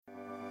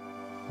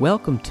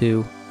Welcome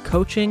to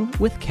Coaching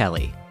with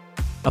Kelly,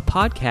 a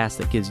podcast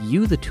that gives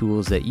you the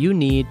tools that you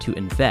need to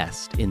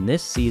invest in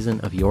this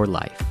season of your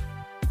life.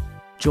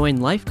 Join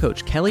life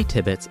coach Kelly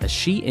Tibbetts as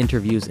she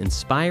interviews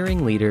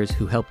inspiring leaders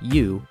who help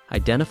you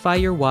identify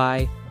your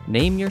why,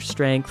 name your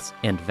strengths,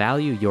 and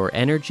value your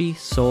energy,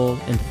 soul,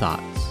 and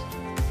thoughts.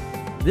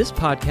 This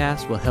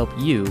podcast will help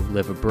you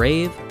live a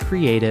brave,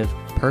 creative,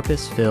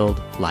 purpose-filled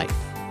life.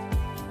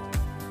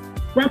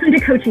 Welcome to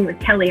Coaching with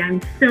Kelly. I'm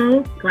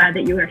so glad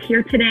that you are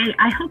here today.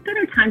 I hope that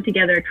our time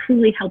together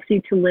truly helps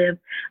you to live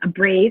a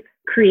brave,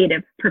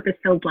 creative,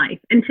 purpose-filled life.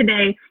 And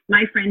today,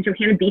 my friend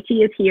Johanna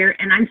Beachy is here,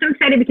 and I'm so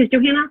excited because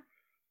Johanna,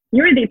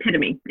 you're the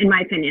epitome, in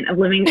my opinion, of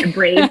living a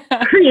brave,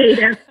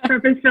 creative,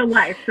 purpose-filled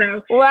life.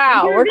 So,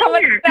 wow, we're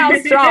coming down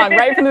strong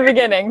right from the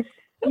beginning.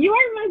 You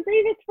are my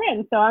bravest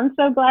friend, so I'm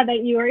so glad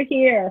that you are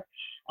here.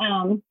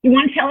 You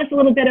want to tell us a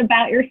little bit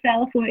about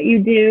yourself, what you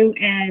do,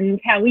 and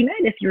how we met,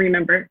 if you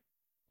remember?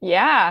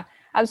 Yeah,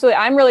 absolutely.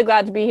 I'm really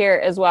glad to be here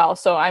as well.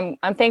 So I'm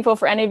thankful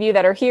for any of you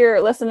that are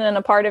here listening and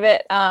a part of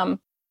it.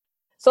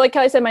 So like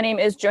Kelly said, my name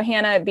is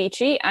Johanna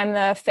Beachy. I'm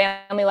the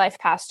family life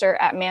pastor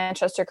at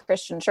Manchester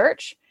Christian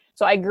Church.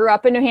 So I grew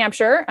up in New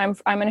Hampshire. I'm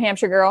a New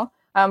Hampshire girl.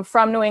 I'm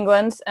from New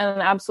England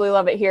and absolutely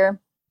love it here.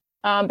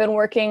 Been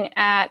working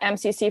at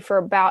MCC for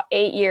about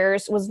 8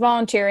 years, was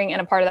volunteering in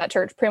a part of that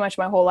church pretty much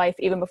my whole life,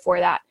 even before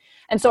that.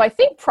 And so I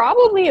think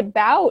probably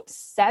about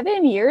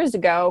 7 years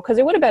ago, because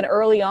it would have been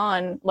early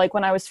on, like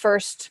when I was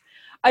first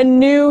a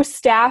new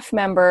staff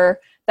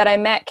member, that I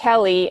met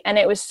Kelly, and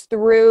it was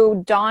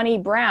through Donnie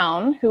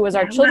Brown, who was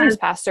our children's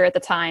pastor at the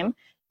time.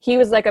 He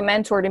was like a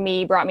mentor to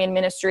me, brought me in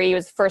ministry. He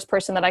was the first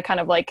person that I kind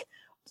of like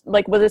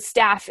was a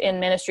staff in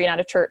ministry, not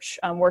a church,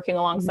 working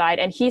alongside.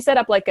 And he set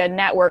up like a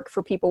network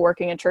for people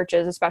working in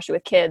churches, especially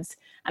with kids.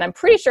 And I'm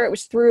pretty sure it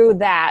was through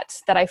that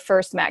I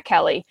first met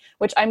Kelly,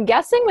 which I'm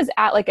guessing was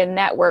at like a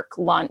network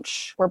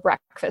lunch or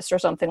breakfast or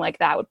something like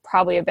that would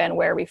probably have been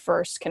where we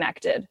first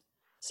connected.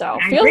 So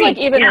it feels like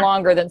even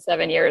longer than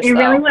 7 years. It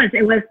really was.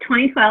 It was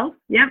 2012.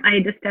 Yep. I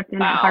had just stepped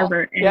in at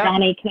Harvard and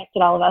Donnie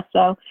connected all of us.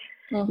 So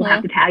we'll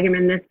have to tag him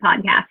in this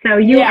podcast. So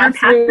you are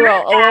pastor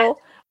at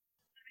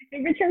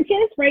favorite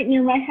churches right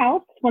near my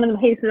house. One of the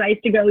places I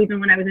used to go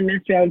even when I was in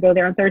ministry. I would go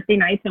there on Thursday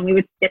nights and we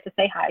would get to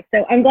say hi.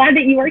 So I'm glad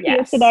that you are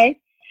here today.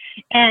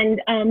 And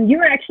you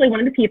were actually one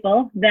of the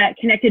people that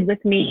connected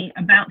with me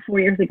about 4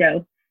 years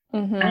ago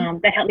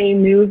that helped me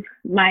move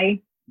my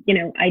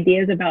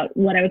ideas about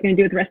what I was going to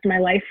do with the rest of my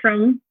life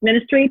from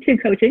ministry to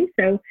coaching.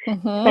 So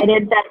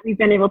excited that we've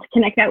been able to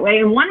connect that way.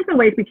 And one of the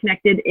ways we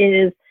connected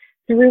is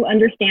through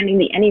understanding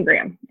the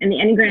Enneagram. And the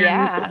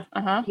Enneagram,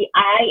 the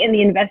I in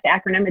the INVEST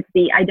acronym, it's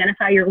the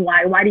identify your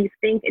why. Why do you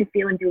think and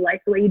feel and do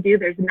life the way you do?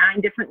 There's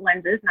 9 different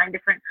lenses, 9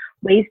 different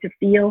ways to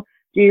feel,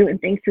 do, and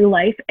think through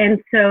life.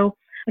 And so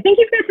I think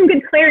you've got some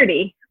good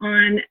clarity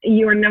on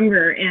your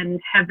number and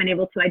have been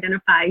able to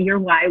identify your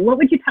why. What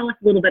would you tell us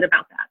a little bit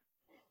about that?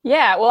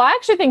 Yeah, well, I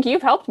actually think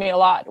you've helped me a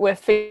lot with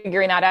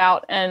figuring that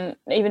out and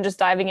even just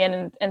diving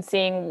in and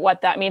seeing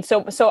what that means.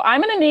 So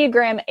I'm an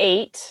Enneagram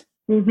 8.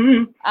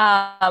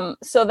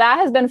 So that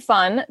has been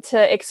fun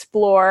to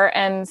explore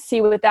and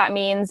see what that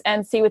means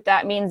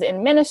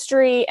in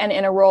ministry and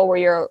in a role where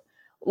you're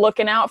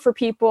looking out for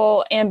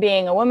people and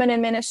being a woman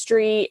in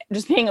ministry,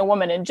 just being a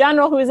woman in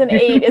general who is an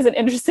 8 is an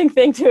interesting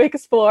thing to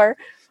explore.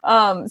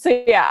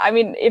 So yeah, I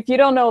mean, if you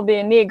don't know the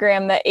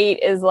Enneagram, the 8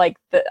 is like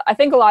I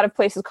think a lot of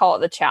places call it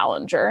the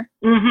challenger.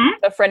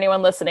 But for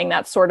anyone listening,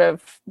 that's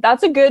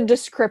a good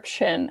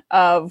description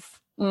of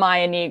my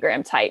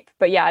Enneagram type.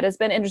 But yeah, it has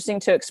been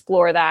interesting to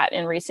explore that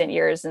in recent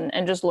years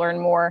and just learn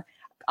more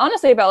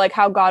honestly about like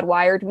how God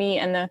wired me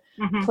and the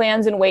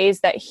plans and ways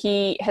that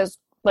he has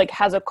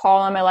a call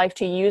on my life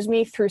to use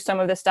me through some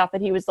of the stuff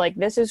that he was like,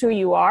 this is who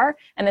you are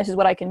and this is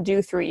what I can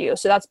do through you.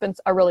 So that's been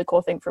a really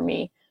cool thing for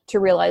me to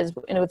realize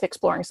with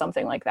exploring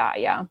something like that.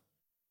 Yeah,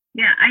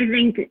 I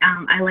think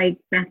I like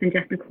Beth and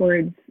Jeff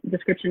McCord's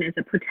description as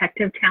a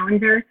protective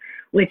challenger,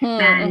 which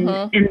then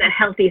in the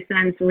healthy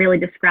sense really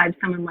describes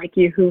someone like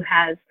you who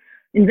has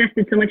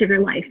invested so much of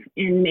your life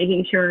in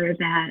making sure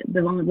that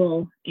the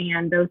vulnerable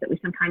and those that we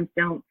sometimes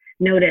don't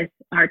notice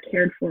are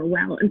cared for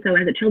well. And so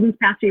as a children's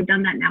pastor, you've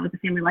done that now as a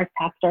family life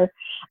pastor.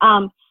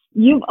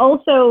 You've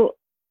also,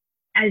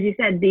 as you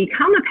said,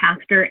 become a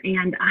pastor.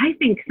 And I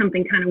think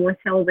something kind of worth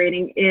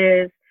celebrating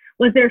is,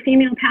 was there a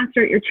female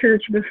pastor at your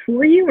church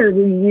before you, or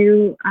were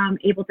you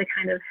able to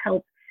kind of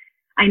help?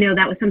 I know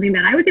that was something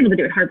that I was able to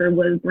do at Harvard,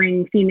 was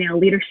bring female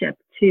leadership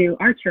to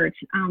our church.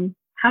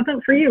 How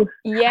about for you?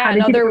 Yeah,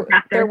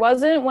 there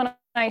wasn't when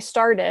I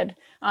started,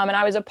 and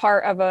I was a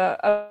part of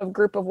a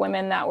group of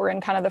women that were in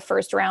kind of the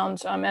first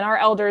round, and our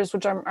elders,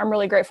 which I'm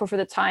really grateful for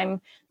the time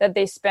that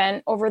they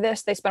spent over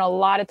this. They spent a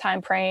lot of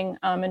time praying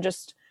and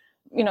just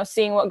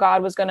seeing what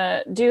God was going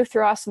to do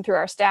through us and through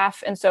our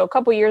staff. And so a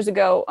couple years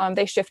ago,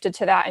 they shifted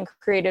to that and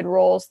created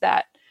roles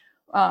that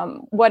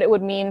what it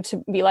would mean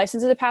to be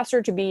licensed as a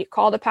pastor, to be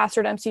called a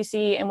pastor at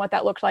MCC, and what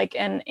that looked like.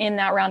 And in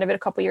that round of it a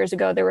couple years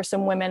ago, there were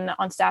some women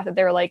on staff that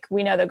they were like,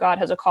 we know that God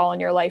has a call in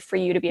your life for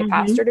you to be a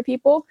pastor to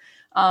people.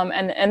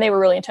 And they were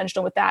really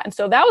intentional with that. And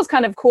so that was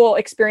kind of cool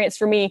experience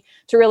for me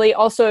to really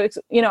also,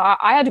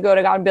 I had to go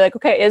to God and be like,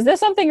 okay, is this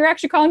something you're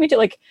actually calling me to?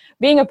 Like,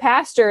 being a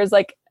pastor is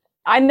like,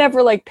 I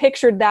never like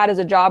pictured that as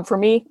a job for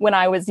me when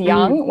I was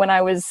young, when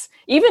I was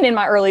even in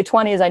my early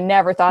 20s. I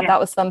never thought that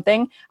was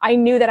something. I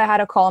knew that I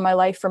had a call in my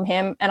life from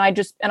him. And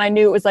I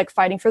knew it was like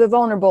fighting for the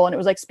vulnerable, and it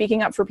was like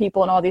speaking up for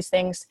people and all these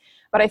things.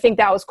 But I think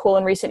that was cool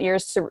in recent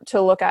years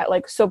to look at,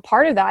 like, so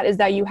part of that is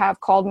that you have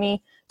called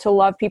me to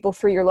love people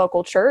through your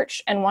local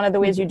church. And one of the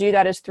ways you do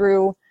that is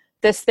through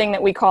this thing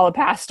that we call a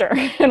pastor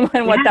and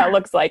what that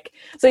looks like.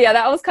 So yeah,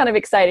 that was kind of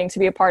exciting to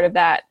be a part of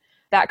that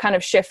kind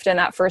of shift in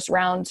that first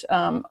round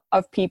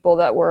of people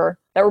that were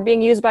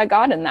being used by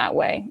God in that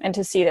way, and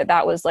to see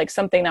that was like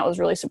something that was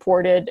really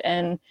supported.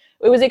 And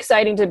it was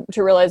exciting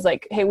to realize,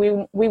 like, hey,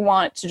 we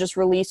want to just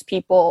release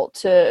people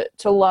to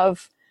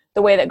love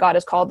the way that God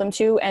has called them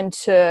to, and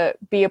to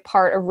be a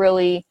part of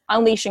really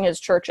unleashing his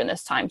church in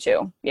this time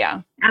too.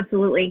 Yeah,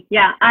 absolutely.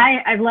 Yeah,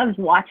 I've loved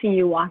watching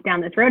you walk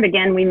down this road.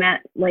 Again, we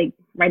met like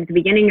right at the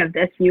beginning of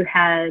this. You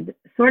had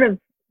sort of,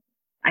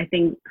 I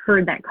think,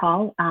 heard that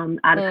call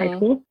out of high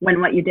school,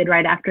 when what you did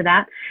right after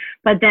that.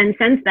 But then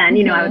since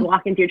then, I would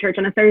walk into your church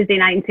on a Thursday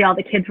night and see all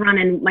the kids run.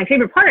 And my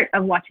favorite part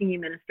of watching you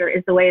minister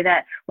is the way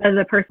that whether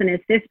the person is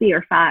 50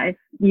 or 5,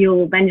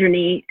 you'll bend your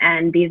knee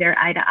and be there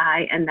eye to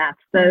eye. And that's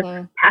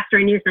the pastor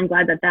in you. So I'm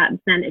glad that that's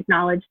been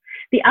acknowledged.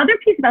 The other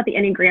piece about the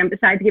Enneagram,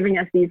 besides giving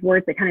us these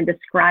words that kind of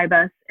describe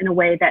us in a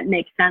way that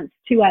makes sense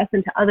to us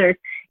and to others,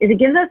 is it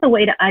gives us a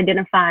way to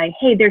identify,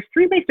 hey, there's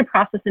 3 ways to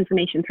process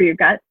information: through your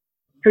gut,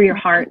 through your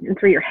heart, and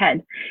through your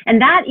head. And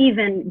that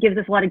even gives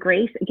us a lot of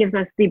grace. It gives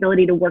us the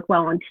ability to work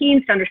well on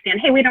teams, to understand,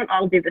 hey, we don't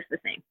all do this the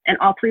same, and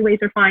all 3 ways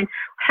are fine.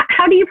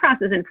 How do you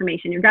process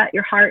information? Your gut,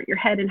 your heart, your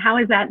head, and how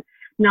has that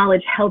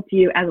knowledge helped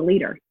you as a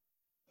leader?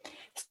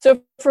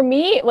 So for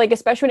me, like,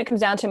 especially when it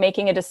comes down to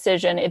making a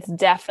decision, it's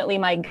definitely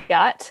my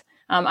gut.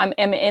 I'm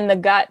in the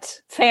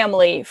gut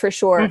family for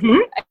sure.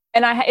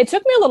 And it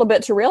took me a little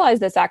bit to realize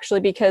this, actually,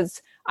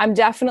 because I'm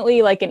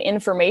definitely like an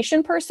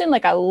information person.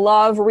 Like, I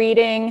love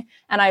reading,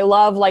 and I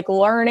love like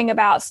learning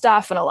about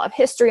stuff, and I love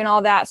history and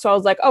all that. So I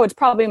was like, oh, it's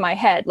probably my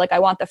head. Like, I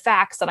want the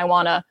facts, and I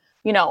want to,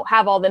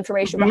 have all the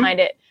information behind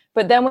it.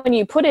 But then when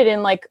you put it in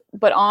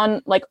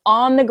on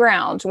the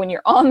ground, when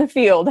you're on the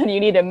field and you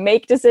need to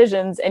make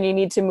decisions and you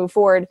need to move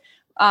forward,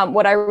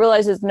 what I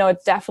realized is, no,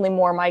 it's definitely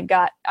more my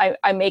gut.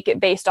 I make it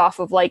based off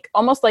of like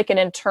almost like an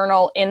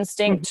internal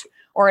instinct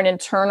or an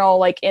internal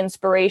like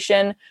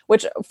inspiration,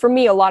 which for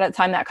me, a lot of the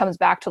time that comes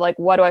back to like,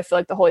 what do I feel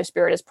like the Holy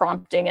Spirit is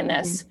prompting in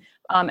this?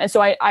 And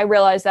so I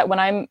realized that when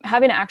I'm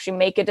having to actually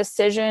make a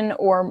decision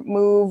or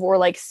move or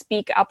like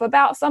speak up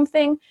about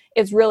something,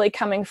 it's really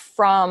coming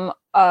from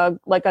a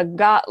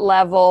gut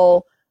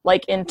level,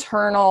 like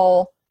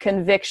internal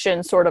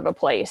conviction sort of a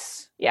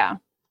place. Yeah.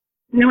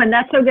 No, and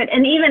that's so good.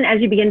 And even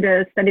as you begin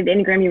to study the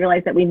Enneagram, you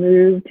realize that we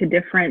move to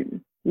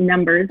different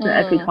numbers,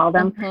 as we call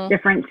them,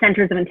 different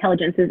centers of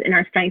intelligences in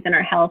our strength and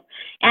our health.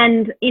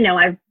 And,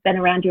 I've been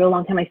around you a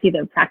long time. I see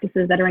the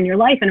practices that are in your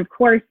life. And of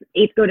course,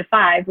 8s go to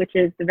 5, which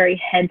is the very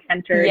head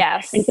centered.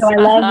 Yes. And so I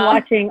love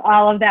watching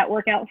all of that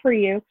work out for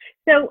you.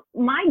 So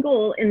my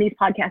goal in these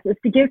podcasts is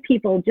to give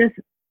people just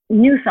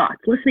new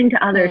thoughts. Listening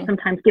to others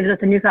sometimes gives us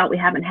a new thought we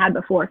haven't had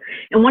before.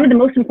 And one of the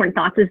most important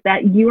thoughts is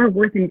that you are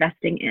worth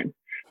investing in,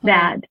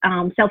 that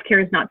self-care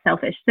is not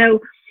selfish.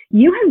 So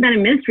you have been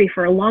in ministry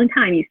for a long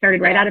time. You started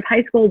right out of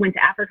high school, went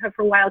to Africa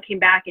for a while, came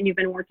back, and you've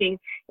been working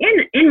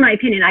in my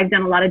opinion, I've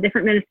done a lot of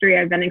different ministry.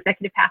 I've been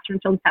executive pastor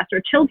and children's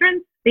pastor.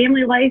 Children's,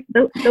 family life,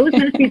 those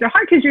ministries are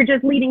hard because you're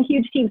just leading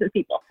huge teams of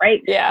people,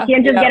 right? Yeah. You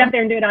can't just get up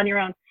there and do it on your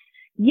own.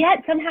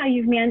 Yet somehow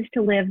you've managed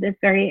to live this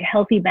very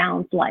healthy,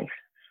 balanced life.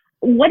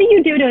 What do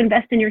you do to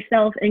invest in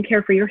yourself and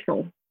care for your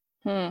soul?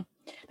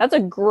 That's a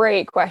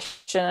great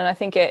question. And I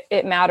think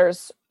it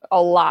matters a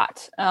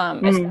lot,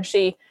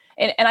 especially.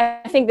 And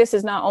I think this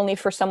is not only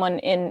for someone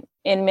in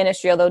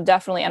ministry, although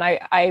definitely, and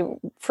I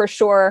for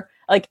sure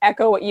like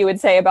echo what you would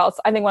say about,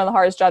 I think one of the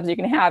hardest jobs you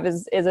can have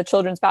is a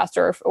children's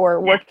pastor or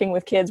working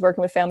with kids,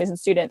 working with families and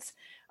students.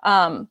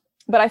 But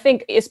I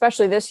think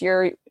especially this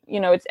year,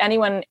 it's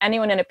anyone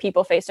in a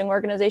people facing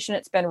organization,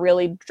 it's been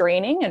really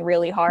draining and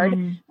really hard.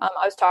 I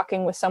was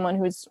talking with someone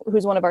who's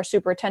one of our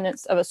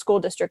superintendents of a school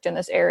district in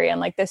this area. And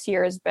like this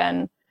year has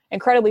been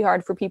incredibly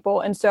hard for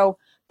people. And so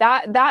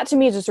that to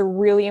me is just a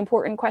really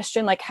important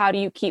question. Like, how do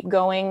you keep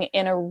going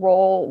in a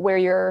role where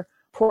you're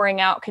pouring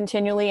out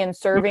continually and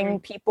serving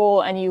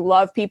people and you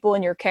love people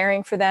and you're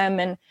caring for them?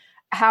 And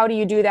how do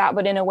you do that,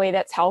 but in a way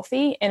that's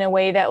healthy, in a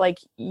way that like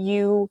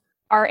you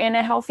are in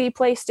a healthy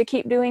place to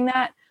keep doing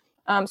that?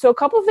 So a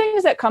couple of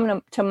things that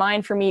come to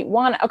mind for me.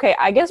 One, okay,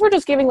 I guess we're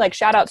just giving like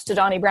shout outs to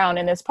Donnie Brown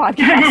in this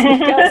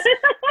podcast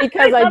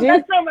because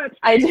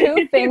I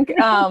do think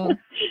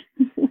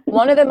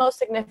one of the most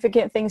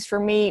significant things for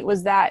me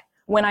was that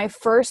when I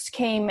first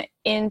came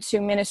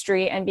into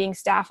ministry and being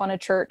staff on a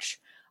church,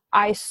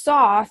 I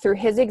saw through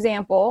his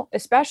example,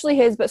 especially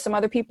his, but some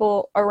other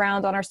people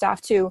around on our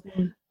staff too,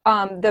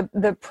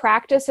 the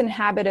practice and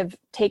habit of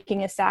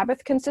taking a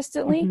Sabbath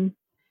consistently,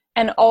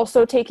 and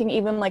also taking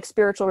even like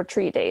spiritual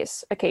retreat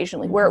days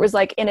occasionally, where it was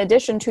like, in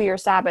addition to your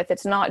Sabbath,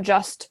 it's not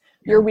just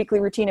your weekly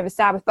routine of a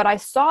Sabbath, but I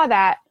saw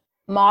that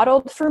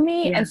modeled for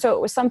me. Yeah. And so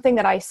it was something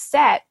that I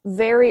set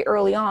very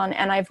early on,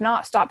 and I've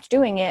not stopped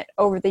doing it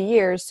over the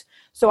years.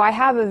 So I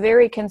have a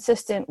very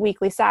consistent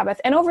weekly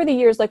Sabbath. And over the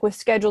years, like with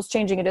schedules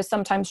changing, it has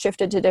sometimes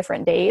shifted to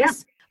different days. Yeah.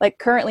 Like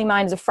currently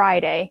mine's a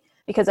Friday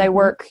because I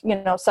work,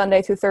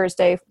 Sunday through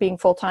Thursday being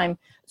full time.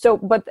 So,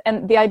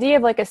 and the idea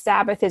of like a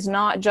Sabbath is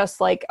not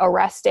just like a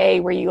rest day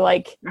where you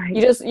like,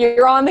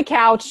 you're on the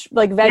couch,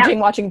 like vegging,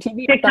 watching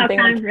TV or something.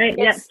 Time, right?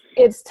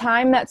 It's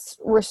time that's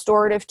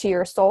restorative to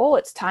your soul.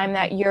 It's time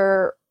that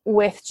you're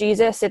with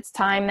Jesus. It's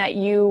time that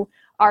you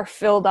are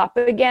filled up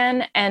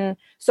again. And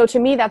so to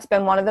me, that's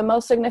been one of the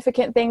most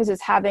significant things,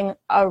 is having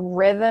a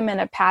rhythm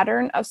and a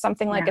pattern of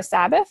something like a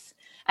Sabbath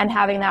and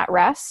having that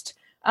rest.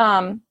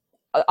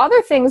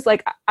 Other things,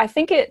 like I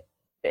think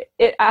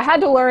I had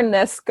to learn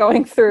this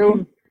going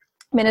through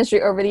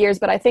ministry over the years,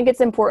 but I think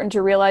it's important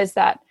to realize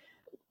that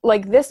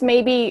like this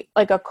may be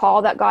like a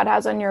call that God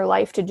has on your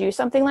life to do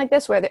something like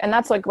this, and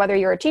that's like whether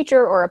you're a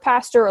teacher or a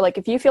pastor, or like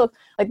if you feel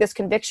like this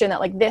conviction that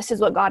like this is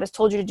what God has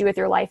told you to do with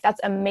your life,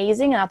 that's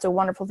amazing. And that's a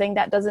wonderful thing.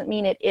 That doesn't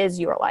mean it is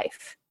your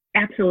life.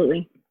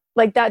 Absolutely.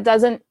 Like that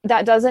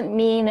doesn't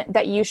mean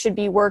that you should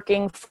be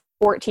working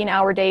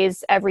 14-hour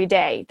days every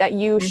day, that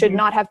you should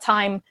not have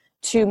time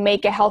to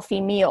make a healthy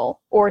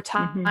meal or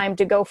time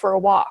to go for a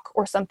walk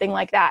or something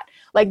like that.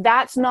 Like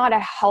that's not a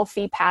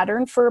healthy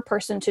pattern for a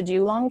person to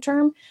do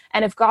long-term.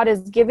 And if God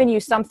has given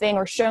you something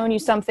or shown you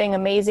something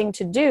amazing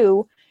to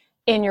do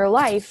in your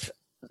life,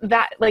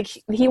 that like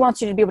he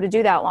wants you to be able to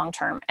do that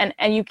long-term.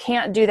 And you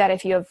can't do that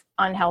if you have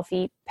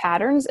unhealthy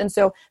patterns. And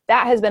so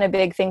that has been a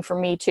big thing for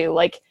me too.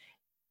 Like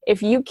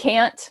if you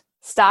can't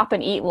stop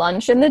and eat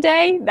lunch in the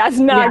day, that's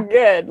not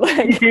good.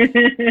 Like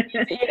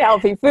eat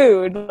healthy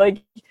food.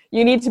 Like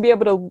you need to be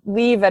able to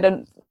leave at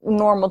a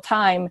normal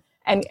time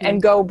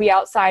and go be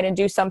outside and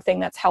do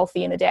something that's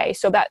healthy in a day.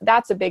 So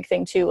that's a big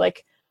thing too.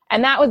 Like,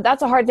 and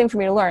that's a hard thing for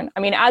me to learn. I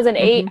mean, as an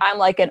 8, I'm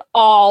like an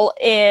all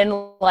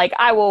in, like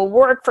I will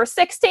work for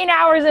 16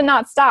 hours and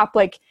not stop.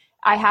 Like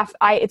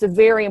it's a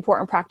very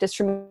important practice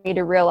for me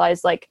to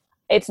realize like,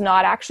 it's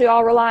not actually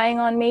all relying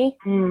on me,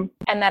 and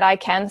that I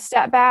can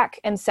step back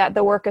and set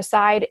the work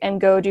aside and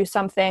go do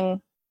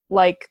something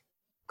like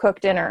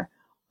cook dinner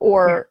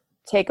or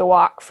take a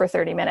walk for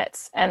 30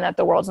 minutes, and that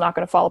the world's not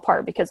going to fall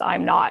apart because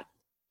I'm not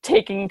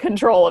taking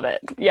control of it.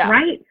 Yeah.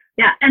 Right.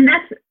 Yeah. And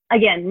that's,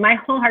 again, my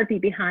whole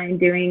heartbeat behind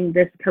doing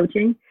this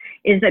coaching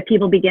is that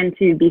people begin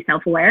to be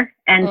self-aware.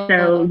 And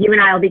so you and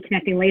I will be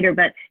connecting later,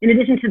 but in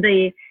addition to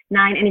the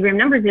 9 Enneagram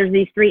numbers, there's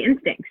these 3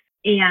 instincts.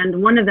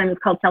 And one of them is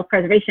called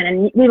self-preservation.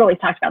 And we've always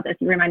talked about this.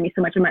 You remind me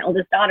so much of my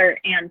oldest daughter.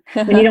 And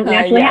when you don't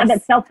naturally have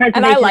that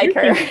self-preservation. And I like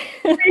her.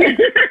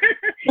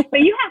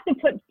 But you have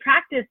to put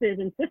practices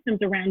and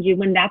systems around you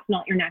when that's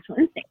not your natural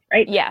instinct,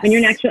 right? Yes. When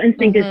your natural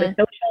instinct is the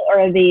social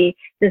or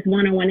this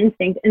one-on-one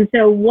instinct. And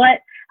so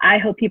what I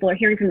hope people are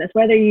hearing from this,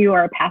 whether you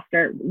are a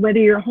pastor, whether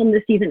you're home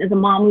this season as a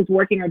mom who's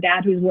working or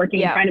dad who's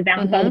working, trying to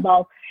balance all the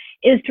balls,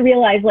 is to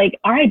realize like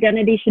our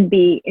identity should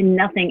be in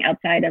nothing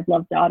outside of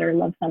love daughter,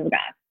 love son of God.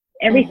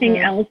 Everything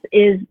else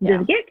is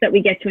this gift that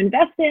we get to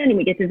invest in and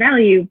we get to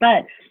value.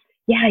 But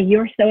yeah,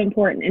 you're so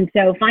important. And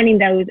so finding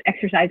those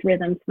exercise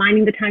rhythms,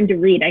 finding the time to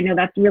read. I know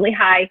that's really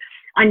high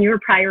on your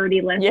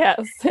priority list.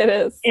 Yes, it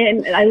is.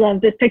 And I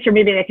love this picture.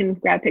 Maybe I can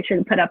grab a picture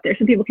and put up there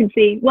so people can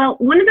see. Well,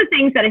 one of the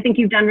things that I think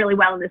you've done really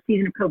well in this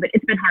season of COVID,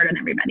 it's been hard on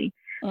everybody.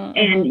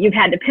 And you've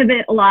had to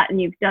pivot a lot and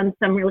you've done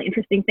some really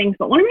interesting things.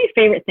 But one of my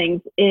favorite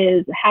things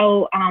is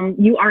how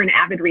you are an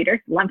avid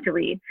reader, love to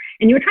read.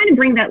 And you were trying to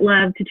bring that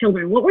love to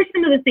children. What were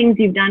some of the things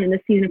you've done in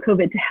this season of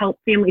COVID to help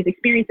families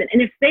experience it?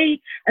 And if they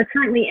are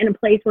currently in a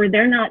place where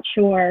they're not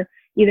sure,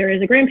 either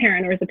as a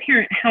grandparent or as a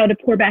parent, how to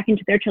pour back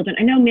into their children.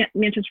 I know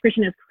Manchester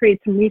Christian has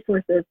created some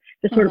resources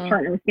to sort of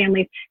partner with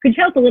families. Could you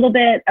tell us a little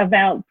bit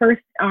about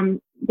first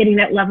getting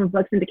that love of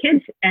books into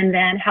kids, and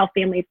then how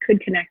families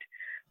could connect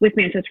with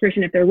Manchester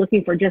Christian if they're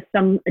looking for just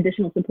some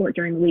additional support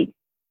during the week?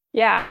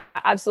 Yeah,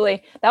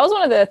 absolutely. That was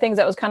one of the things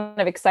that was kind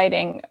of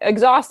exciting,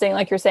 exhausting,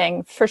 like you're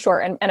saying, for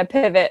sure, and a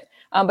pivot.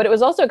 But it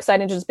was also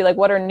exciting to just be like,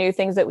 what are new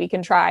things that we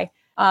can try?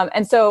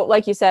 And so,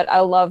 like you said,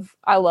 I love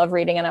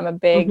reading, and I'm a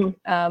big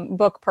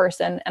book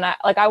person. And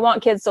I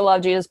want kids to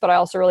love Jesus, but I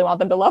also really want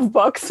them to love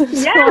books. So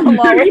I'm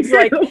always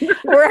like,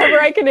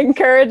 wherever I can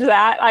encourage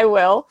that, I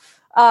will.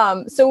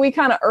 So we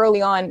kind of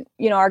early on,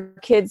 our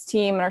kids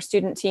team and our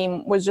student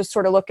team was just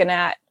sort of looking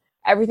at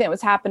everything that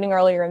was happening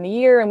earlier in the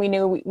year. And we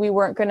knew we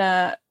weren't going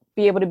to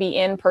be able to be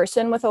in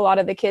person with a lot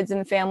of the kids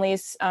and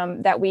families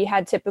that we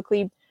had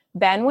typically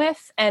been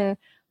with. And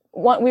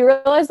we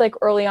realized like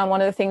early on,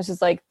 one of the things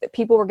is like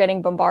people were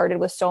getting bombarded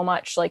with so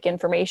much like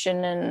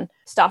information and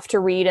stuff to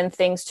read and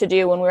things to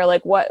do. And we were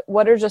like,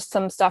 what are just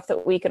some stuff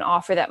that we can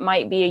offer that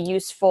might be a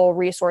useful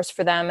resource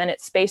for them? And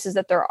it's spaces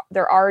that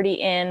they're already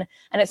in,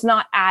 and it's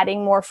not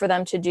adding more for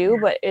them to do,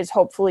 but is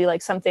hopefully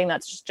like something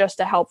that's just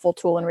a helpful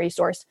tool and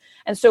resource.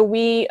 And so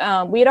we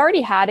had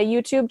already had a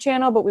YouTube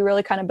channel, but we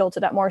really kind of built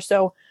it up more.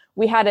 So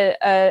we had a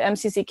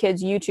MCC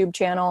Kids YouTube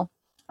channel,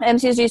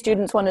 MCSG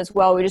Students one as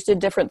well. We just did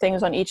different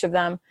things on each of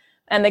them.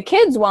 And the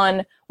kids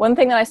one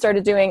thing that I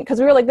started doing, because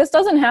we were like, this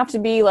doesn't have to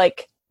be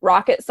like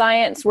rocket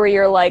science where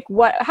you're like,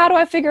 how do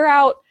I figure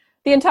out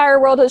the entire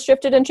world has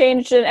shifted and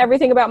changed and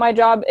everything about my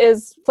job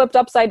is flipped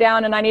upside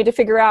down and I need to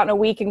figure out in a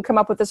week and come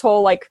up with this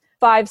whole like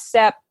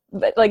 5-step,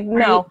 like,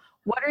 no,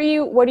 what are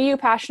you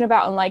passionate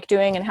about and like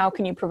doing, and how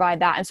can you provide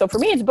that? And so for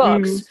me, it's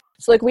books.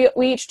 So like we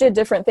each did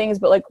different things,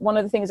 but like one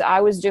of the things I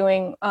was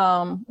doing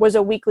was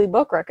a weekly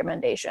book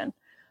recommendation.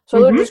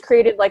 So I just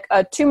created like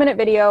a 2-minute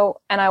video,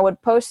 and I would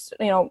post,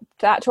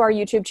 that to our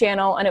YouTube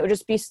channel, and it would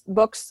just be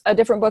a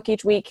different book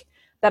each week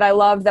that I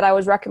loved, that I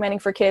was recommending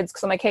for kids.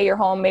 Cause I'm like, hey, you're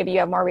home, maybe you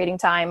have more reading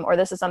time, or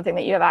this is something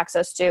that you have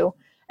access to,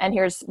 and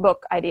here's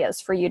book ideas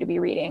for you to be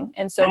reading.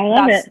 And so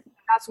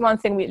that's one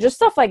thing just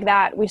stuff like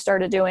that we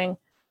started doing,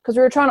 because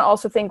we were trying to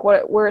also think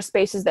where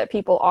spaces that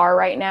people are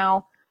right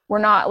now. We're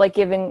not like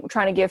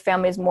trying to give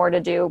families more to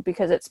do,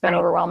 because it's been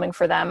overwhelming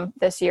for them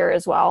this year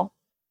as well.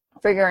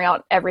 Figuring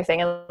out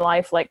everything in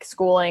life, like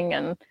schooling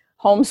and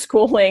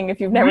homeschooling,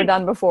 if you've never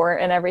done before,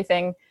 and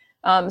everything.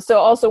 So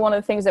also one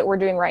of the things that we're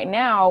doing right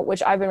now,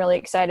 which I've been really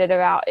excited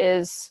about,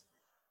 is,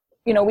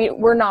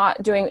 we're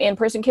not doing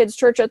in-person kids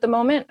church at the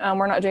moment.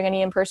 We're not doing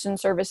any in-person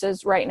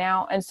services right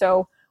now. And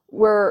so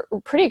we're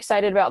pretty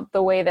excited about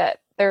the way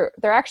that there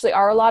actually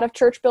are a lot of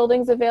church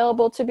buildings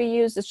available to be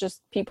used. It's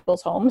just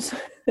people's homes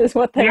is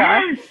what they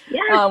are.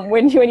 Yes.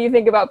 When you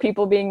think about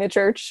people being the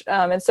church.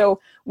 And so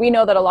we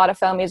know that a lot of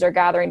families are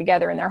gathering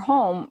together in their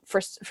home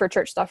for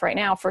church stuff right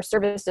now, for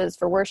services,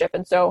 for worship.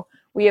 And so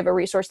we have a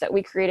resource that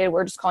we created.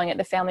 We're just calling it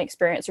the Family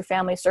Experience or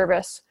Family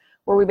Service,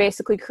 where we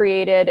basically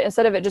created,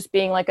 instead of it just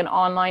being like an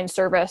online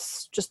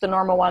service, just the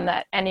normal one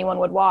that anyone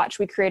would watch,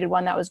 we created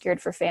one that was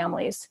geared for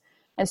families.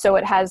 And so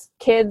it has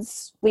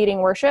kids leading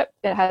worship.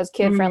 It has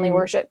kid-friendly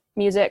worship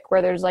music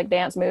where there's like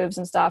dance moves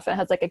and stuff. It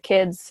has like a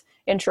kids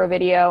intro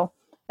video.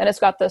 And it's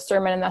got the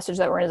sermon and message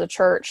that we're in as a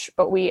church,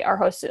 but we are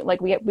hosted, like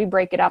we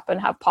break it up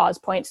and have pause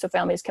points so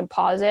families can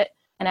pause it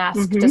and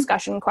ask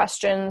discussion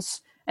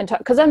questions. And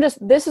because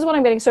this is what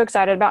I'm getting so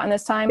excited about in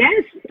this time.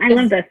 Yes, I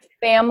love this.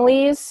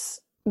 Families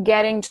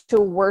getting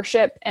to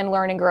worship and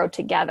learn and grow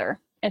together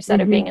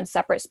instead of being in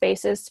separate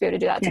spaces, to be able to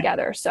do that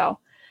together. So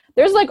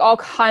there's like all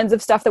kinds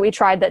of stuff that we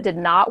tried that did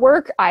not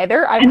work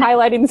either. I'm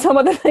highlighting some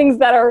of the things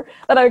that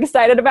I'm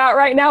excited about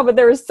right now, but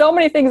there were so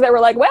many things that were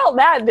like, well,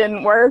 that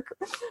didn't work,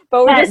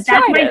 but that's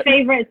my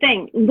favorite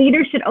thing.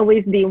 Leaders should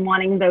always be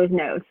wanting those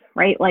no's,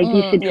 right? Like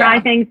you should try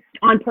things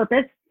on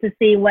purpose to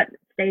see what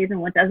stays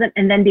and what doesn't,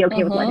 and then be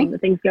okay with letting the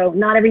things go.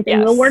 Not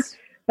everything will work,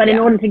 but in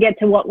order to get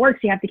to what works,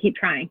 you have to keep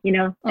trying,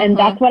 and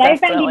that's what I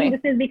found even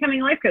just as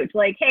becoming a life coach.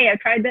 Like, hey, I've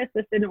tried this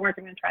didn't work,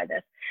 I'm going to try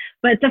this.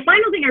 But the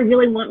final thing I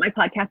really want my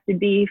podcast to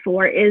be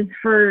for is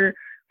for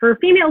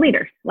female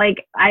leaders.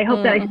 Like, I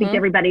hope that I speak to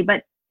everybody,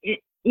 but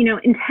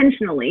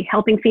intentionally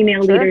helping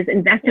female leaders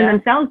invest in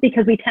themselves,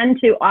 because we tend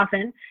to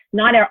often,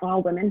 not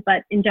all women,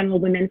 but in general,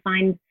 women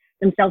find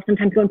themselves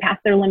sometimes going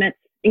past their limits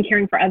in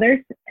caring for others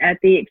at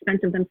the expense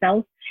of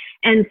themselves.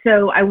 And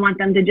so I want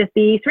them to just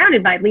be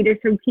surrounded by leaders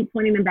who keep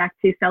pointing them back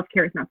to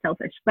self-care is not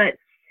selfish. But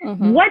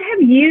what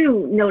have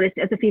you noticed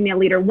as a female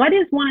leader? What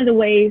is one of the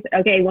ways,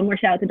 okay, one more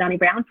shout out to Donnie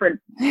Brown for,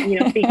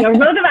 speaking over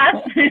both of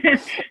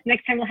us.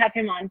 Next time we'll have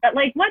him on. But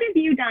like, what have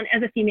you done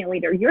as a female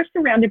leader? You're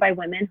surrounded by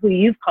women who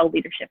you've called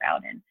leadership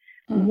out in.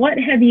 What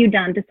have you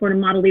done to sort of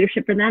model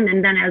leadership for them?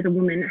 And then as a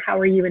woman, how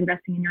are you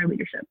investing in your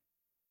leadership?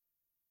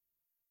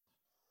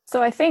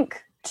 So I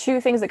think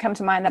two things that come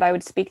to mind that I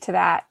would speak to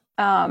that.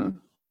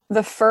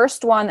 The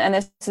first one, and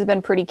this has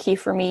been pretty key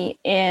for me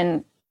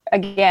in,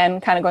 again,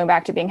 kind of going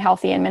back to being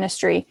healthy in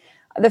ministry.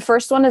 The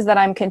first one is that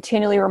I'm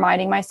continually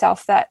reminding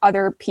myself that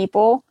other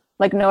people,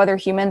 like no other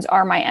humans,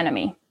 are my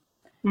enemy.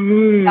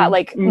 That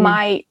like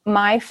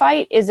my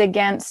fight is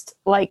against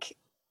like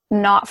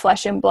not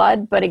flesh and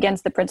blood, but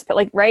against the principle,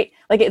 like, right?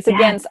 Like it's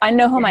against, I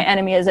know who my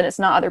enemy is, and it's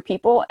not other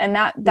people. And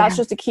that's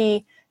just a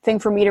key thing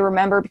for me to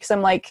remember, because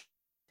I'm like,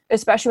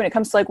 especially when it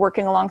comes to like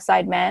working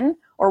alongside men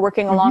or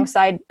working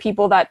alongside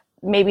people that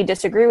maybe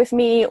disagree with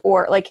me,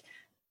 or like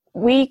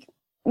we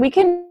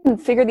can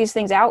figure these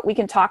things out. We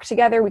can talk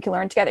together. We can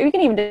learn together. We can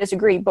even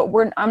disagree, but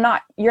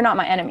you're not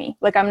my enemy.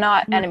 Like I'm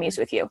not enemies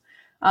with you.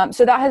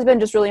 So that has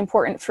been just really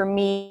important for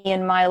me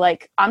in my,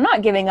 like, I'm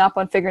not giving up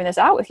on figuring this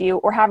out with you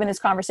or having this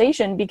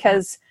conversation,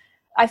 because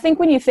I think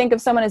when you think of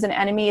someone as an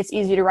enemy, it's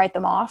easy to write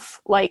them off.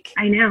 Like,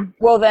 I know.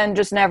 Well, then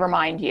just never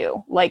mind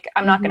you. Like,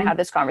 I'm not going to have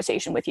this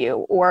conversation with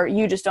you, or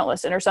you just don't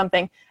listen or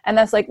something. And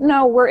that's like,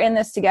 no, we're in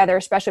this together,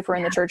 especially if we're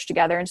in the church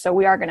together. And so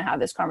we are going to have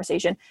this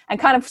conversation.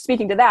 And kind of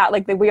speaking to that,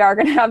 like that we are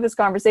going to have this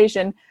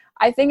conversation.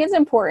 I think it's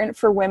important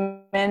for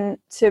women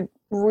to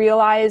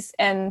realize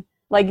and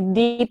like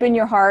deep in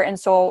your heart and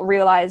soul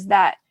realize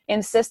that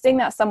insisting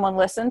that someone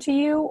listen to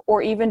you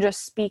or even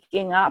just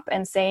speaking up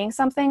and saying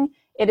something,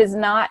 it is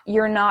not,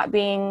 you're not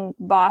being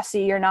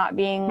bossy, you're not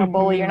being a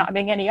bully, you're not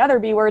being any other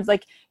B words.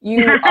 Like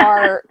you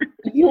are,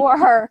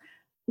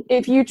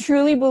 if you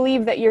truly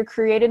believe that you're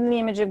created in the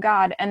image of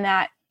God and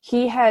that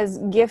he has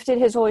gifted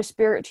his Holy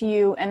Spirit to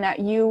you and that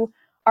you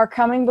are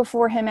coming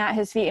before him at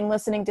his feet and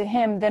listening to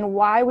him, then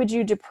why would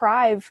you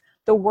deprive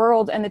the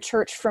world and the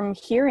church from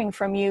hearing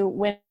from you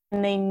when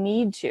they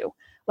need to?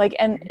 Like,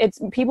 and it's,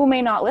 people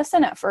may not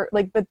listen at first,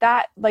 like, but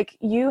that, like,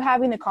 you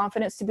having the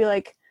confidence to be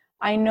like,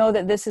 I know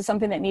that this is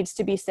something that needs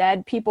to be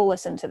said. People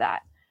listen to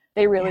that.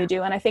 They really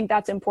do. And I think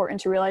that's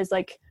important to realize,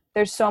 like,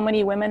 there's so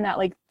many women that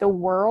like the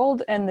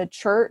world and the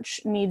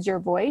church needs your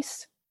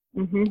voice.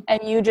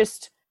 And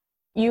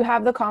you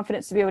have the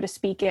confidence to be able to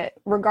speak it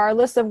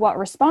regardless of what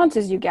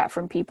responses you get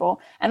from people.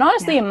 And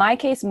honestly, in my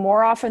case,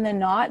 more often than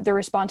not, the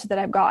responses that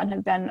I've gotten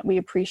have been, we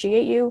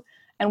appreciate you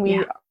and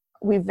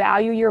we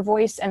value your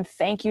voice and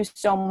thank you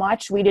so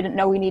much. We didn't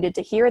know we needed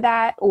to hear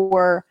that,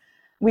 or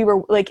we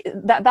were like,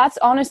 that's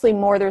honestly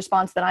more the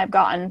response than I've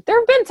gotten. There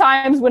have been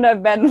times when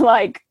I've been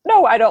like,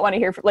 no, I don't want to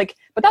hear like,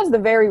 but that's the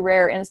very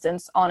rare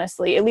instance,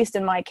 honestly, at least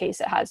in my case,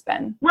 it has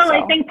been. Well,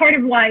 so. I think part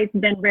of why it's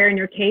been rare in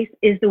your case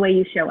is the way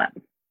you show up.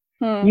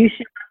 You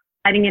show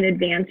up fighting in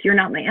advance. You're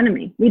not my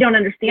enemy. We don't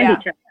understand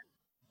each other,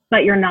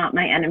 but you're not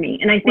my enemy.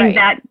 And I think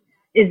that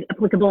is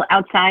applicable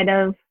outside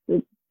of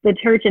the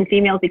church and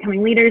females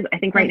becoming leaders. I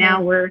think right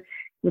now we're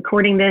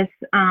recording this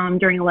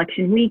during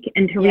election week,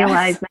 and to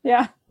realize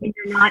that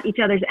you're not each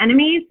other's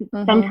enemies.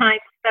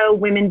 Sometimes though,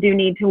 women do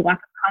need to walk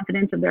with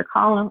confidence of their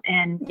call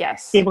and be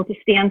able to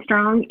stand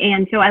strong.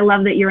 And so I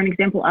love that you're an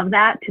example of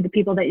that to the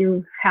people that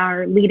you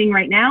are leading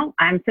right now.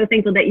 I'm so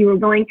thankful that you were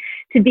going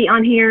to be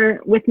on here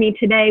with me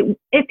today.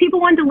 If people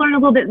wanted to learn a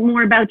little bit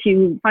more about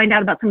you, find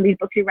out about some of these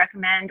books you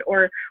recommend,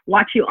 or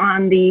watch you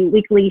on the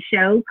weekly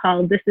show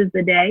called This Is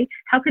the Day,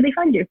 how could they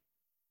find you?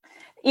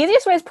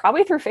 Easiest way is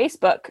probably through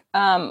Facebook.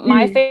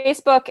 My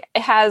Facebook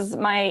has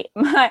my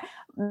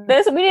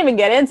this, we didn't even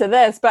get into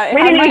this, but it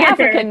has my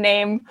African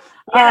name.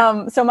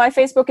 So my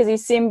Facebook is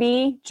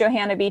Isimbi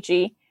Johanna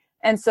Beachy.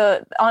 And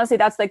so honestly,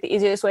 that's like the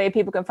easiest way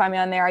people can find me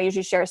on there. I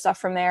usually share stuff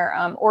from there,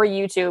 or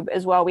YouTube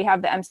as well. We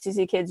have the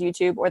MCC Kids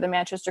YouTube or the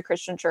Manchester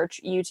Christian Church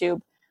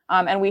YouTube.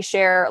 And we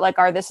share like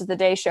our This Is the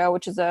Day show,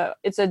 which is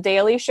it's a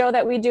daily show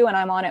that we do. And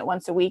I'm on it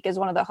once a week as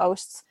one of the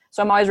hosts.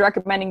 So I'm always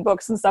recommending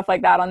books and stuff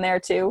like that on there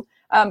too.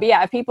 But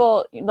yeah, if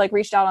people like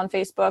reached out on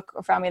Facebook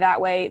or found me that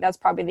way, that's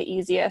probably the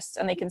easiest.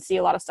 And they can see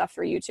a lot of stuff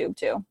through YouTube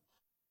too.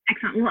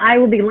 Excellent. Well, I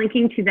will be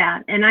linking to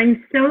that. And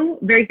I'm so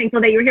very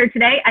thankful that you're here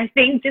today. I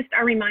think just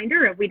a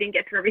reminder of we didn't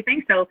get through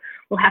everything. So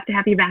we'll have to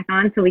have you back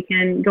on so we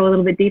can go a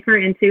little bit deeper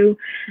into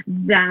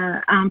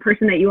the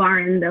person that you are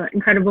and the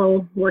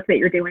incredible work that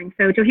you're doing.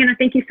 So Johanna,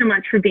 thank you so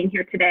much for being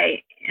here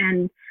today.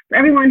 And for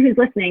everyone who's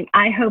listening,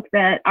 I hope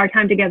that our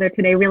time together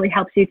today really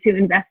helps you to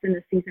invest in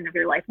the season of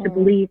your life, to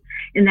believe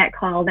in that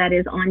call that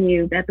is on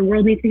you, that the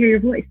world needs to hear your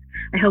voice.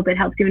 I hope it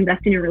helps you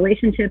invest in your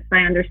relationships by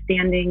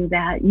understanding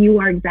that you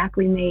are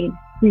exactly made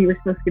who you were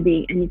supposed to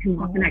be, and you can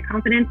walk in that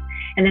confidence.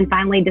 And then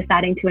finally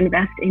deciding to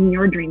invest in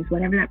your dreams,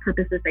 whatever that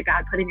purpose is that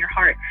God put in your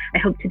heart. I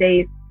hope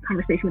today's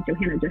conversation with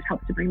Johanna just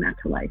helps to bring that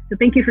to life. So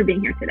thank you for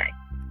being here today.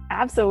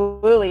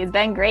 Absolutely. It's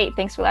been great.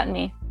 Thanks for letting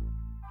me.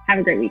 Have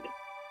a great week.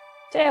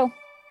 Too.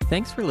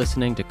 Thanks for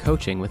listening to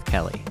Coaching with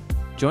Kelly.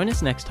 Join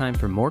us next time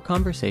for more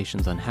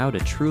conversations on how to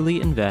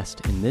truly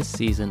invest in this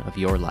season of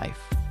your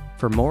life.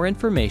 For more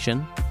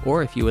information,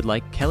 or if you would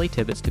like Kelly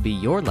Tibbetts to be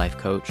your life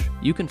coach,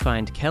 you can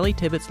find Kelly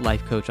Tibbetts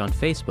Life Coach on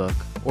Facebook,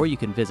 or you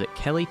can visit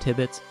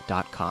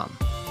kellytibbetts.com.